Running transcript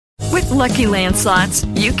Lucky Land Slots,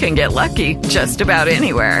 you can get lucky just about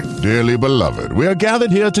anywhere. Dearly beloved, we are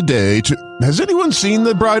gathered here today to... Has anyone seen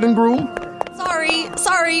the bride and groom?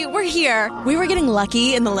 Sorry, we're here. We were getting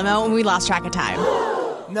lucky in the limo and we lost track of time.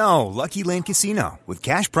 No, Lucky Land Casino, with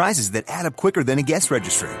cash prizes that add up quicker than a guest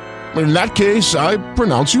registry. In that case, I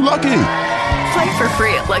pronounce you lucky. Play for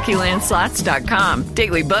free at LuckyLandSlots.com.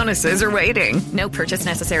 Daily bonuses are waiting. No purchase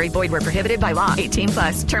necessary. Void where prohibited by law.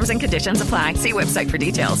 18+. Terms and conditions apply. See website for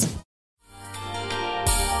details.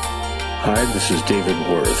 Hi, this is David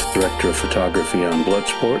Worth, Director of Photography on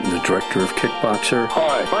Bloodsport and the Director of Kickboxer.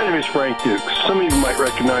 Hi, my name is Frank Dukes. Some of you might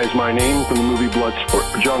recognize my name from the movie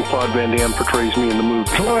Bloodsport. Jean-Claude Van Damme portrays me in the movie.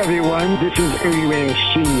 Hello, everyone. This is Ernie Reyes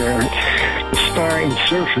Sr., starring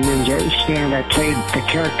Surf Ninjas, and I played the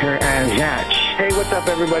character as Zatch. Hey, what's up,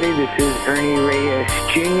 everybody? This is Ernie Reyes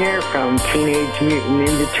Jr. from Teenage Mutant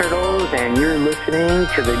Ninja Turtles, and you're listening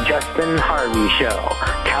to The Justin Harvey Show.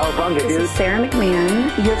 Cowabunga, dude. This is Sarah McMahon,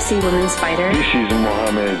 UFC Women's Fighter. This is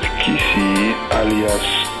Mohamed Kissi, alias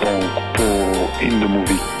Pongpo, in the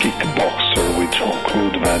movie Kickboxer with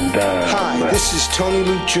Jean-Claude Van Damme. Hi, this is Tony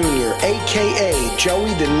Luke Jr., a.k.a.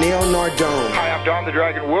 Joey the Nail Nardone. Hi, I'm Don the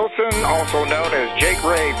Dragon Wilson, also known as Jake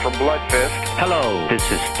Ray from Blood Fist. Hello, this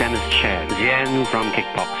is Dennis Chen, Yen from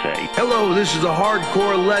Kickboxer. Hello, this is the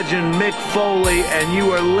hardcore legend Mick Foley, and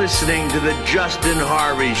you are listening to The Justin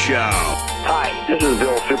Harvey Show. Hi, this is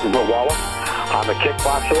Bill Superboy Wallace. I'm a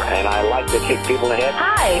kickboxer, and I like to kick people in the head.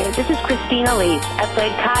 Hi, this is Christina Leaf. I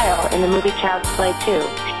played Kyle in the movie Child's Play 2.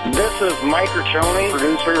 This is Mike Riccioni,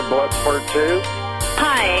 producer of Bloodsport 2.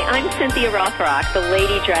 Hi, I'm Cynthia Rothrock, the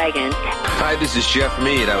Lady Dragon. Hi, this is Jeff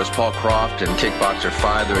Mead. I was Paul Croft in Kickboxer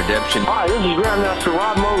 5, The Redemption. Hi, this is Grandmaster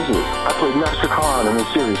Rob Moses. I played Master Khan in the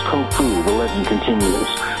series Kung Fu, The Legend Continues.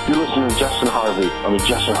 You're listening to Justin Harvey on The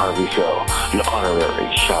Justin Harvey Show, an honorary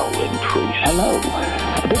Shaolin priest. Hello,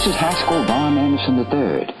 this is Haskell Von Anderson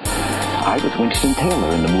III. I was Winston Taylor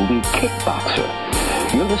in the movie Kickboxer.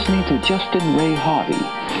 You're listening to Justin Ray Harvey.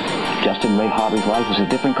 Justin Ray Harvey's life is a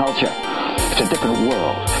different culture. It's a different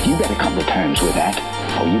world. You gotta come to terms with that,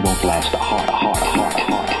 or you won't last a heart.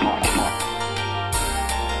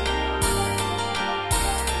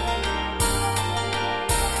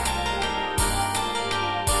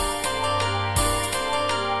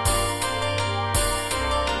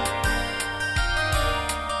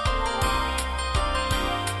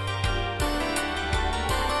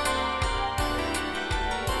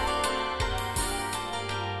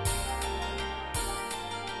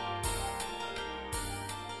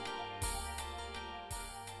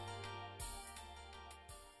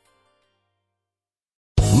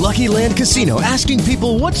 Lucky Land Casino, asking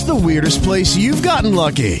people, what's the weirdest place you've gotten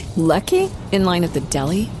lucky? Lucky? In line at the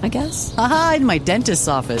deli, I guess? Aha, in my dentist's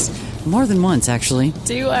office. More than once, actually.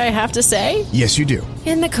 Do I have to say? Yes, you do.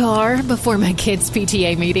 In the car before my kids'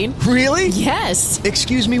 PTA meeting. Really? Yes.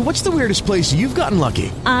 Excuse me, what's the weirdest place you've gotten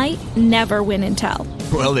lucky? I never win and tell.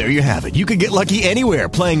 Well, there you have it. You can get lucky anywhere,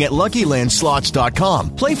 playing at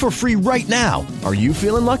LuckyLandSlots.com. Play for free right now. Are you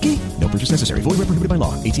feeling lucky? No purchase necessary. Void where prohibited by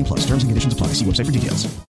law. 18+. Terms and conditions apply. See website for details.